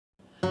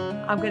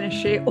I'm going to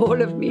share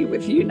all of me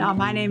with you now.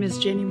 My name is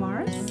Jenny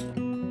Morris.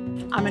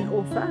 I'm an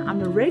author,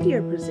 I'm a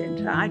radio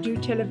presenter, I do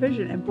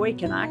television, and boy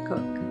can I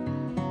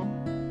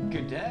cook.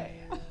 Good day.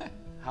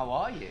 How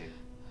are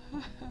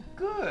you?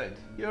 Good.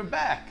 You're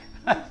back.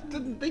 I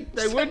didn't think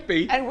they would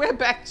be. And we're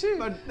back too.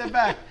 But they're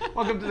back.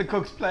 Welcome to the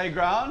Cook's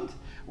Playground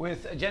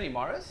with Jenny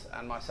Morris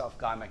and myself,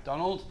 Guy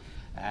MacDonald,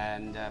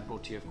 and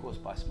brought to you, of course,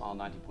 by Smile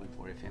 90.4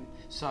 FM.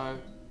 So,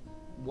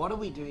 what are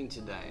we doing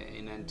today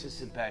in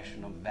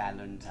anticipation of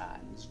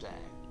Valentine's Day?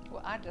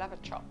 Well, I'd love a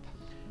chop.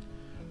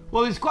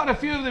 Well, there's quite a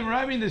few of them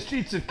roaming the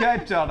streets of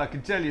Cape Town, I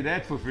can tell you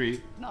that for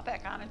free. Not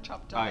that kind of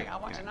chop, darling. I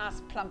want a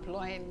nice plump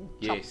loin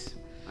chop. Yes.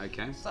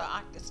 Okay. So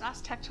it's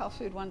nice tactile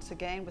food once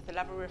again with a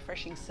lovely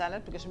refreshing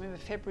salad, because remember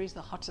February is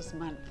the hottest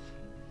month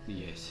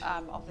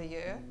of the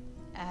year,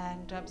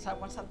 and so I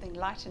want something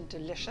light and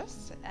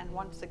delicious. And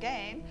once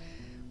again,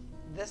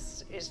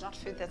 this is not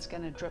food that's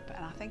going to drip,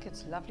 and I think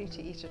it's lovely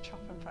to eat a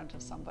chop in front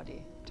of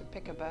somebody, to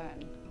pick a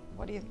bone.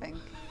 What do you think?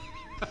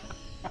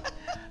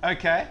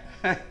 Okay.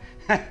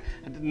 I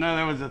didn't know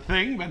that was a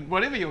thing, but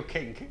whatever your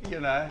kink, you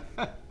know.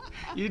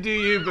 You do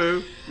you,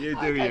 boo. You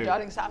do you. Okay,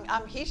 darling, so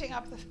I'm heating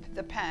up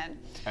the pan.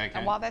 Okay.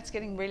 And while that's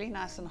getting really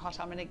nice and hot,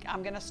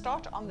 I'm gonna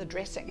start on the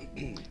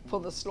dressing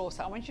for the slaw.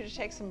 So I want you to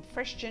take some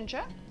fresh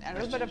ginger and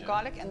a little bit of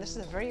garlic, and this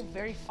is a very,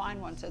 very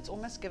fine one, so it's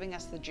almost giving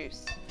us the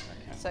juice.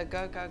 Okay. So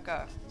go, go,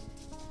 go.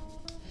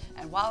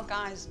 And while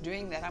Guy's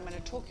doing that, I'm going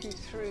to talk you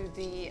through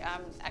the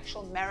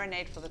actual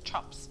marinade for the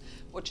chops,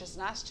 which is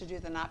nice to do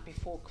the night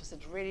before, because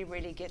it really,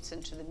 really gets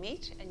into the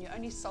meat, and you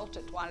only salt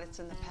it while it's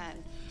in the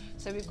pan.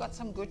 So we've got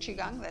some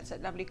gochujang, that's a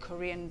lovely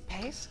Korean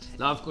paste.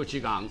 Love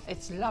gochujang.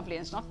 It's lovely,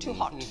 and it's not too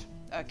hot,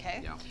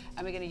 okay? Yeah.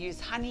 And we're going to use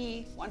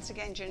honey, once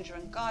again ginger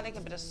and garlic,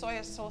 a bit of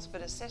soya sauce, a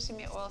bit of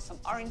sesame oil, some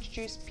orange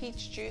juice,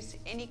 peach juice,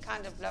 any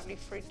kind of lovely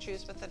fruit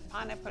juice with it,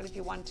 pineapple if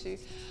you want to,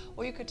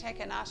 or you could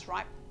take a nice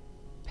ripe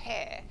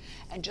pear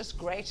and just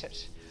grate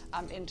it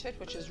into it,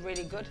 which is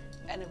really good.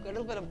 And we've got a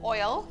little bit of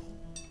oil.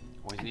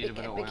 Always need a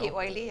bit of oil.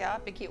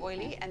 Bicky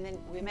oily, and then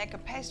we make a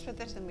paste with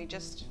it, and we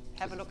just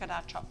have a look at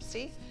our chops.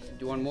 See? Do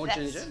you want more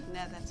ginger?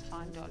 No, that's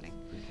fine, darling.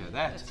 Okay,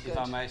 that, if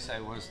I may say,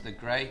 was the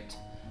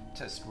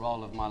greatest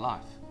roll of my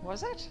life.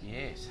 Was it?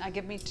 Yes. Now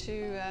give me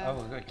two. Oh,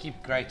 we're going to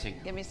keep grating.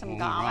 Give me some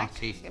garlic.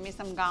 Righty. Give me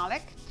some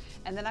garlic.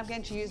 And then I'm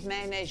going to use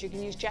mayonnaise. You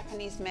can use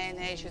Japanese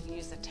mayonnaise, you can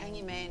use a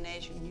tangy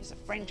mayonnaise, you can use a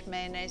French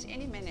mayonnaise,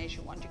 any mayonnaise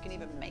you want. You can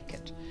even make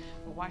it.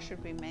 But why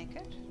should we make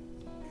it?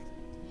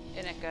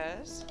 In it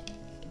goes,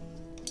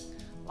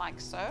 like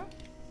so.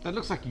 That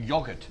looks like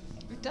yogurt.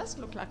 It does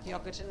look like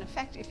yogurt, and in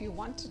fact, if you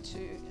wanted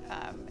to,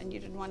 and you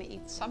didn't want to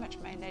eat so much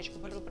mayonnaise, you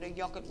could put a little bit of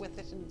yogurt with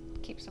it and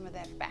keep some of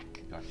that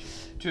back. Gotcha.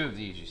 Two of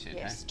these, you said,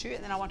 yes, two,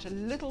 and then I want a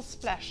little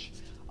splash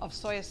of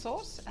soy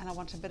sauce, and I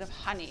want a bit of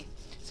honey.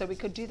 So we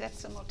could do that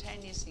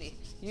simultaneously.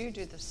 You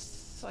do the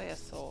soy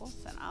sauce,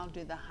 and I'll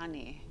do the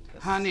honey.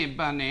 Honey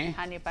bunny.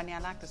 Honey bunny, I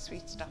like the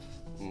sweet stuff.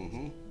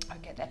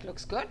 Okay, that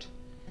looks good.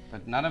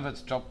 But none of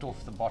it's dropped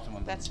off the bottom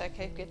of That's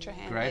okay, get your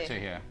hand grater there.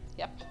 here.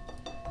 Yep,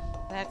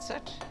 that's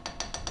it.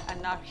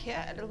 And now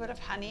here, a little bit of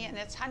honey, and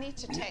it's honey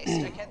to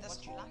taste. Okay, this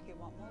what you like. You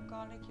want more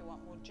garlic, you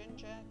want more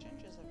ginger.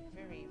 Ginger is a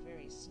very,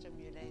 very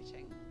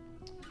stimulating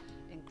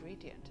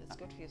ingredient. It's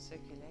good for your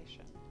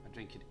circulation. I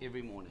drink it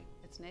every morning.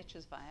 It's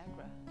nature's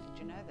Viagra.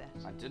 Did you know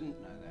that? I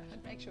didn't know that.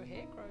 It makes your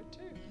hair grow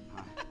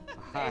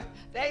too.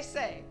 they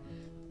say.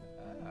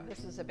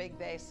 This is a big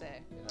they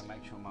say. Better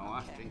make sure my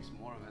wife drinks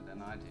more of it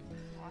than I do.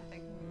 I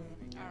think,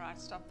 all right,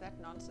 stop that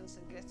nonsense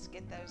and let's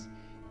get those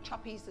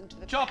choppies into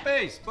the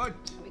Choppies, but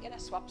we're going to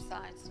swap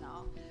sides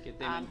now. Get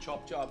them in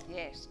chop chop.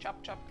 Yes,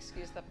 chop chop,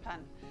 excuse the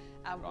pun.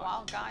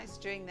 While Guy's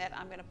doing that,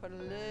 I'm going to put a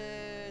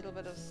little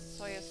bit of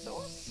soya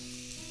sauce.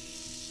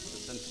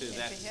 Listen to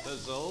that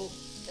sizzle.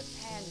 The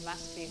pan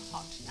must be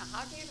hot. Now,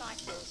 how do you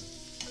like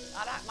yours?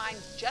 I like mine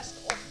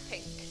just off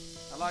pink.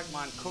 I like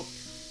mine cooked.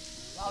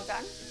 Well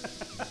done.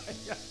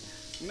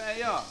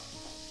 Yeah,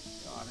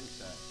 I think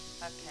so.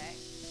 Okay.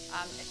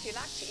 If you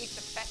like to eat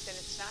the fat, then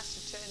it's nice to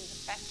turn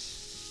the fat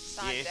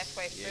side that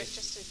way first,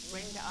 just to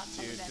render out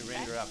some of that to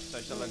render fat. up.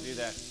 So shall I do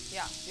that?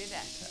 Yeah, do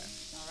that. Okay.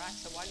 All right.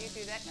 So while you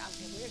do that,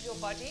 move your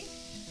body.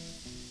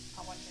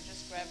 I want you to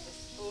just grab the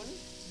spoon,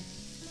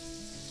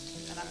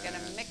 and I'm going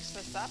to mix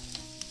this up.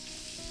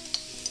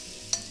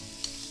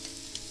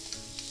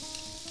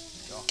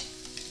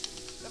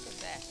 Look at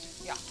that.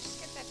 Yeah,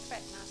 just get that fat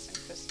nice and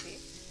crispy.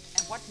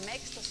 And what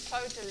makes this so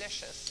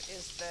delicious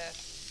is the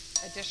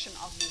addition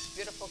of these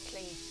beautiful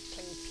cling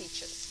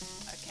peaches.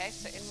 Okay,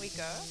 so in we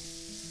go.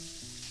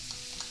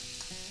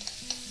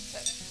 So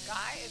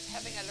Guy is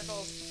having a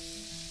little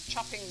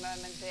chopping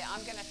moment there.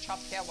 I'm going to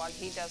chop here while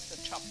he does the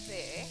chop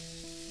there.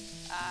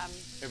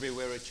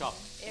 Everywhere a chop.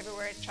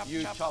 Everywhere a chop.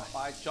 You chop,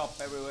 I chop,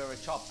 everywhere a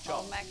chop,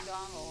 chop. Old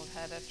MacDonald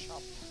had a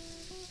chop.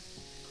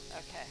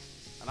 Okay.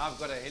 And I've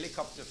got a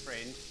helicopter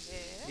friend.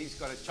 Yeah. He's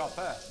got a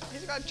chopper.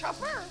 He's got a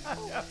chopper.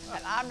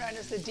 And I'm known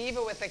as the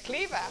diva with a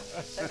cleaver.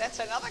 So that's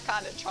another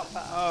kind of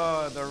chopper.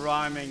 Oh, the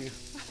rhyming.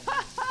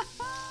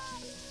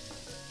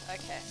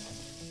 Okay.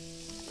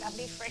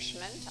 Lovely fresh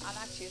mint. I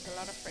like to use a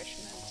lot of fresh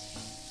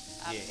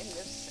mint. Yes. in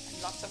this,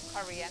 and lots of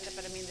coriander,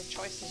 but I mean the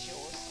choice is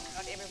yours.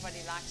 Not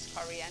everybody likes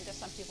coriander.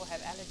 Some people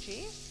have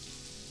allergies.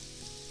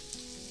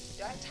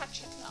 Don't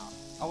touch it now.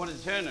 I want to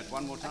turn it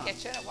one more time. Okay,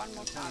 turn it one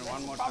more time. That's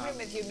one more the problem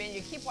time. with you men. You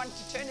keep wanting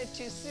to turn it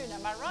too soon.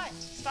 Am I right?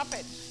 Stop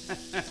it.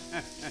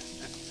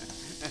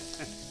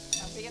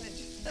 Now we're going to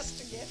do this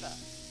together.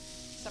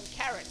 Some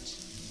carrot.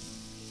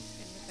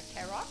 In with the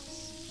carrots.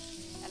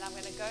 And I'm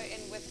going to go in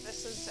with,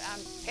 this is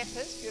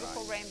peppers,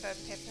 beautiful rainbow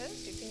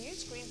peppers. You can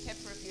use green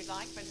pepper if you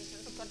like, but it's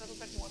a little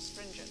bit more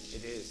stringent.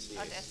 It is, yes.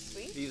 Not as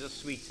sweet. These are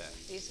sweeter.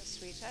 These are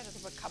sweeter. A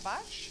little bit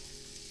cabbage.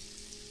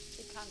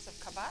 2 kinds of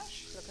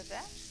cabbage. Look at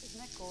that. Isn't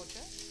that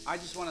gorgeous? I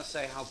just want to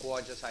say how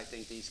gorgeous I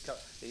think these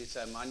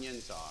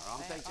onions are.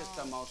 Aren't they just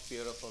the most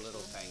beautiful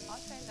little things?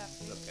 Aren't they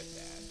lovely? Look at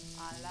that.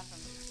 I love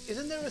them.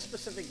 Isn't there a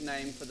specific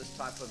name for this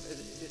type of,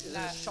 is it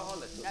a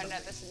Charlotte or something?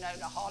 No,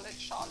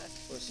 Charlotte.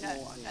 Or a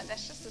small onion? No,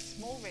 that's just a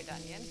small red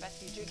onion, but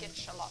you do get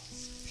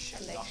shallots.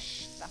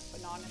 Shallots. They're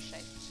banana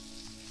shaped.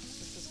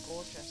 This is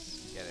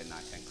gorgeous. Get it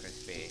nice and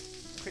crispy.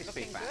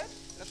 Crispy Looking fat.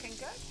 good? Looking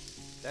good?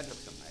 That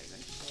looks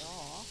amazing.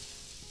 Yeah.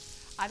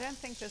 I don't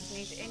think this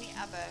needs any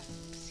other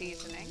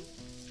seasoning.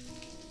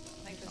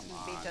 I think this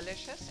would be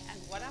delicious. And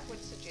what I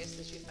would suggest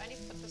is you only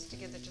put this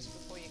together just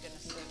before you're going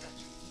to serve it.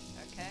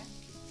 Okay?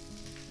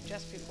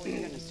 Just before you're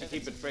going to serve it. To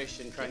keep it fresh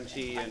and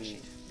crunchy. And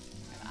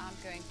I'm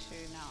going to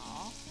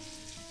now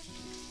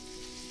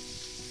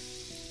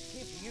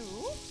give you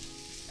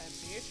a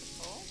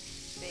beautiful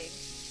big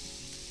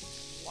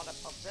wallop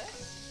of this.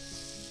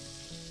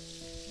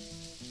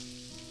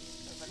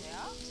 Over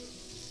there.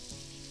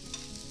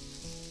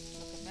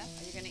 Look at that.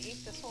 Are you going to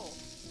eat this all?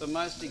 the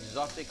most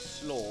exotic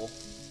slaw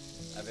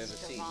I've ever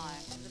seen.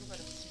 Divine. A little bit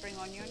of spring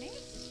onionies.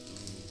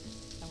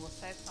 And we'll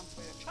save some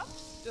for your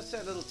chops. Just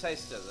a little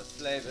taster. The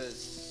flavour's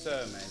so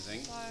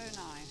amazing. So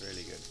nice.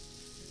 Really good.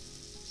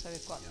 So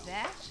we've got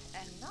that,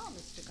 and now,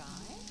 Mr. Guy,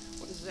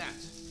 What is that?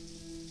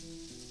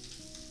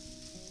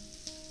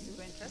 you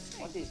weren't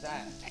listening. What is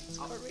that? It's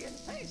Korean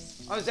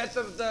paste. Oh, is that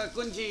the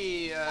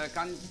gunji,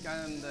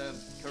 the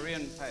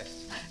Korean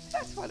paste?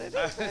 That's what it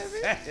Oh, is, baby.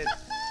 is that it?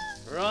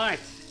 Right.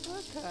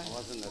 Okay. I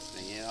wasn't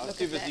listening. Yeah, I was Look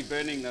too at busy that.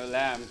 burning the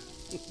lamb.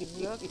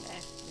 Look at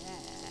that.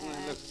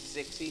 It looks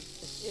sexy. It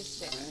is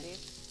sexy.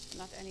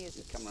 Not only is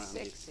it Come around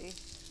here. sexy,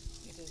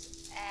 it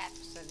is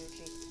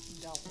absolutely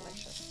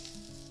delicious.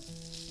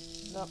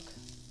 Look.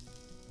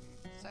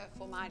 So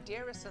for my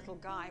dearest little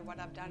guy, what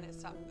I've done is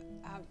some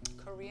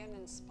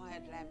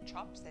Korean-inspired lamb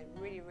chops. They're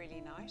really,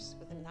 really nice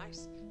with a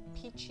nice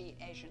peachy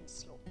Asian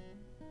slaw.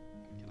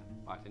 Can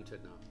I bite into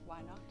it now?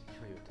 Why not?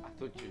 I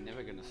thought you were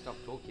never going to stop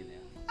talking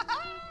there.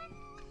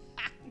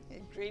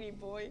 Greedy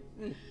boy.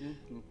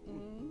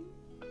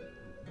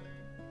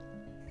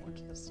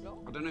 Watch the slaw.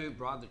 I don't know who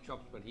brought the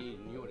chops, but he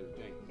knew what he was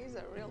doing. He's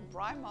a real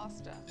braai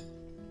master.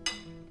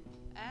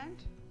 And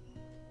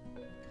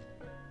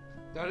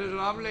That is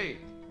lovely.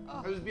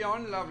 Oh. It is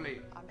beyond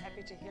lovely. I'm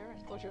happy to hear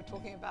it. Thought you were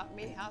talking about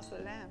me. How's the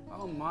lamb?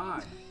 Oh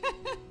my.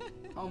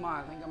 Oh my,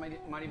 I think I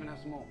might even have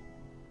some more.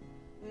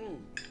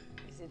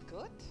 Is it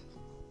good?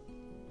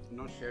 I'm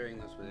not sharing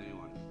this with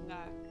anyone. No.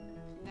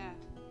 No.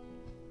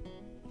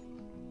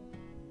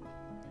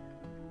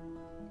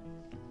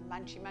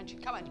 Munchy,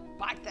 munchy. Come on,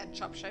 bite that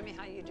chop. Show me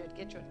how you do it.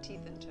 Get your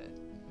teeth into it.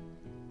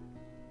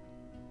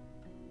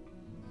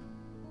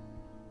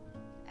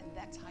 And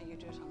that's how you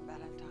do it on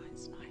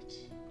Valentine's night.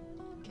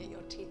 Get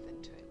your teeth into